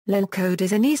Lolcode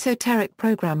is an esoteric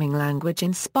programming language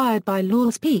inspired by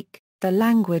lolspeak, the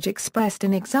language expressed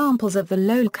in examples of the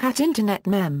lolcat Internet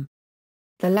meme.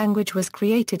 The language was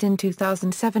created in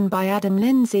 2007 by Adam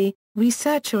Lindsay,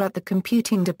 researcher at the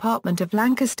computing department of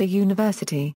Lancaster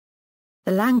University.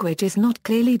 The language is not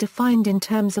clearly defined in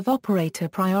terms of operator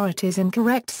priorities and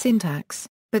correct syntax,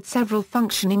 but several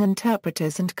functioning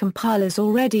interpreters and compilers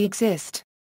already exist.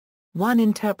 One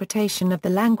interpretation of the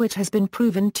language has been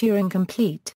proven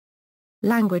Turing-complete.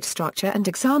 Language structure and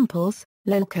examples.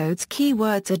 Lolcode's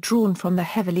keywords are drawn from the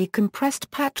heavily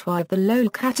compressed patois of the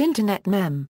lolcat Internet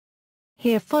meme.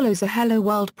 Here follows a Hello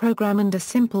World program and a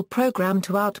simple program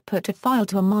to output a file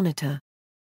to a monitor.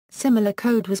 Similar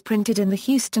code was printed in the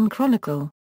Houston Chronicle.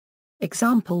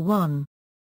 Example 1.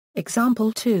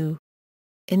 Example 2.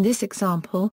 In this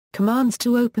example, commands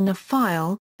to open a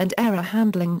file, and error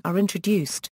handling are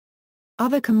introduced.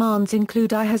 Other commands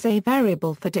include I has a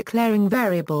variable for declaring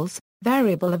variables,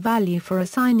 variable a value for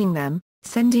assigning them,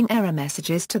 sending error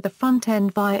messages to the front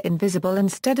end via invisible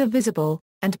instead of visible,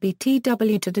 and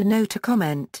btw to denote a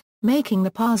comment, making the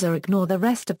parser ignore the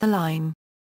rest of the line.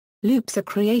 Loops are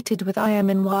created with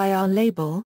im_in_yr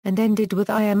label, and ended with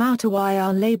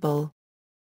im_out_yr label.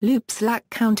 Loops lack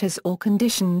counters or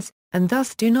conditions, and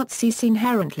thus do not cease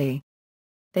inherently.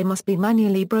 They must be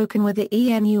manually broken with the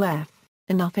enuf,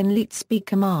 enough in lolspeak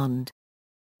command.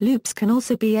 Loops can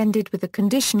also be ended with the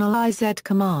conditional iz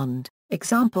command.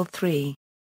 Example 3.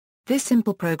 This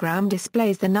simple program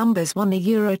displays the numbers 1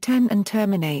 to 10 and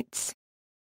terminates.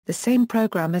 The same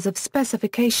program as of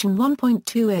specification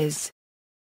 1.2 is.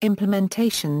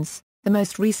 Implementations. The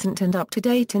most recent and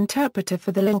up-to-date interpreter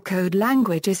for the Lolcode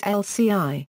language is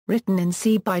LCI, written in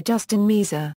C by Justin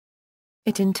Measer.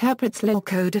 It interprets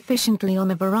Lolcode efficiently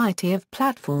on a variety of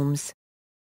platforms.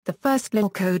 The first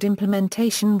Lolcode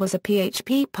implementation was a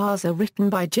PHP parser written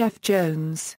by Jeff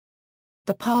Jones.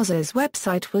 The parser's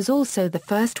website was also the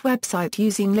first website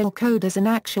using Lolcode as an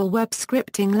actual web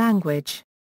scripting language.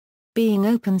 Being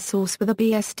open source with a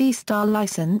BSD-style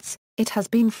license, it has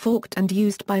been forked and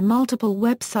used by multiple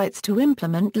websites to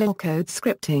implement Lolcode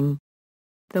scripting.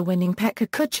 The winning Pekka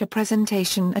Kucha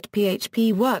presentation at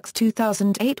PHP Works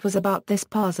 2008 was about this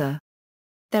parser.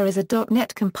 There is a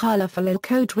 .NET compiler for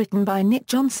Lolcode written by Nick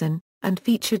Johnson, and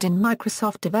featured in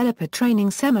Microsoft Developer Training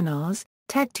Seminars,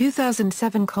 Tech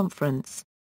 2007 Conference.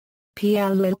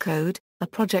 PL Lolcode, a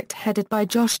project headed by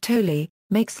Josh Tolley,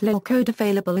 makes Lolcode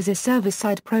available as a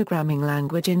server-side programming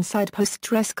language inside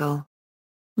PostgreSQL.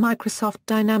 Microsoft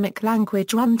Dynamic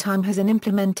Language Runtime has an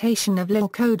implementation of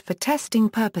Lolcode for testing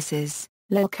purposes.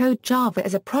 Lolcode Java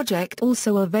is a project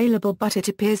also available, but it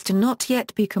appears to not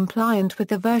yet be compliant with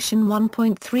the version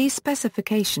 1.3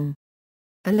 specification.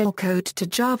 A Lolcode to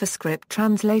JavaScript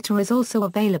translator is also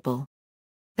available.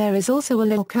 There is also a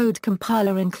Lolcode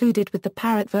compiler included with the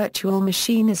Parrot virtual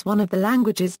machine as one of the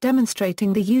languages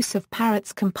demonstrating the use of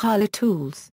Parrot's compiler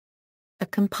tools. A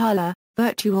compiler,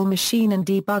 virtual machine and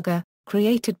debugger,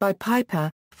 created by Piper,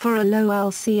 for a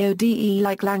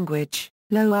lolcode-like language.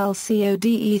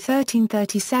 lolcode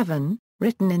 1337,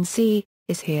 written in C,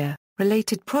 is here.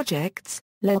 Related projects.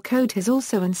 Lolcode has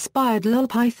also inspired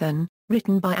LolPython,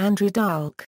 written by Andrew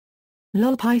Dalk.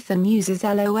 LolPython uses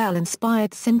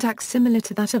LOL-inspired syntax similar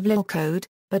to that of Lolcode,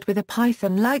 but with a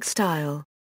Python-like style.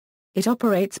 It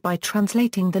operates by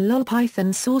translating the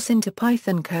LolPython source into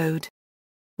Python code.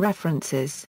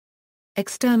 References.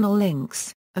 External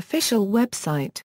links. Official website.